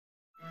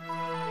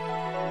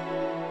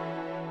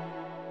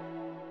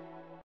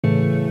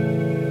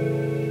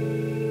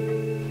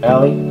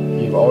Alli,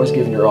 you've always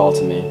given your all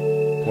to me.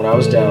 When I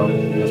was down,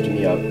 you lifted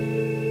me up.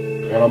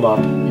 When I'm up,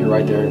 you're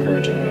right there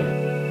encouraging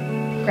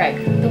me.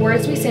 Greg, the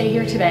words we say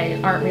here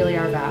today aren't really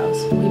our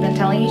vows. We've been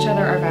telling each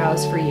other our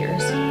vows for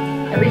years.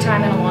 Every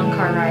time in a long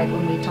car ride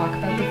when we talk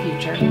about the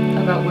future,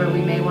 about where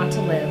we may want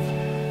to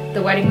live,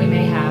 the wedding we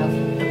may have,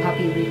 the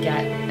puppy we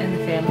get, and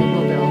the family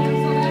we'll build,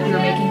 we were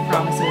making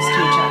promises to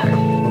each other.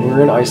 When we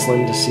were in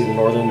Iceland to see the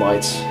northern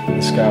lights and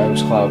the sky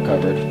was cloud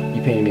covered,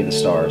 you painted me the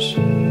stars.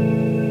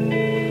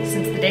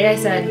 Since the day I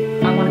said,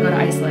 I want to go to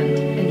Iceland,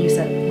 and you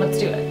said, let's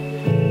do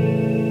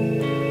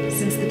it.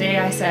 Since the day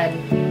I said,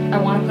 I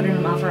want to put in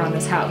an offer on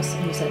this house,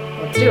 and you said,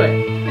 let's do it.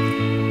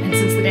 And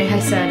since the day I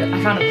said,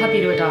 I found a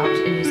puppy to adopt,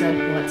 and you said,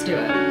 let's do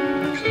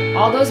it.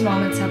 All those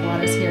moments have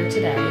led us here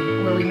today,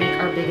 where we make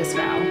our biggest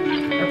vow,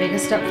 our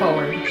biggest step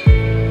forward,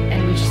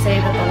 and we say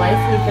that the life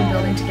we've been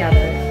building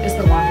together is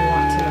the one we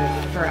want to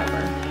live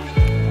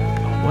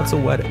forever. What's a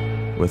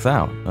wedding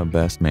without a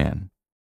best man?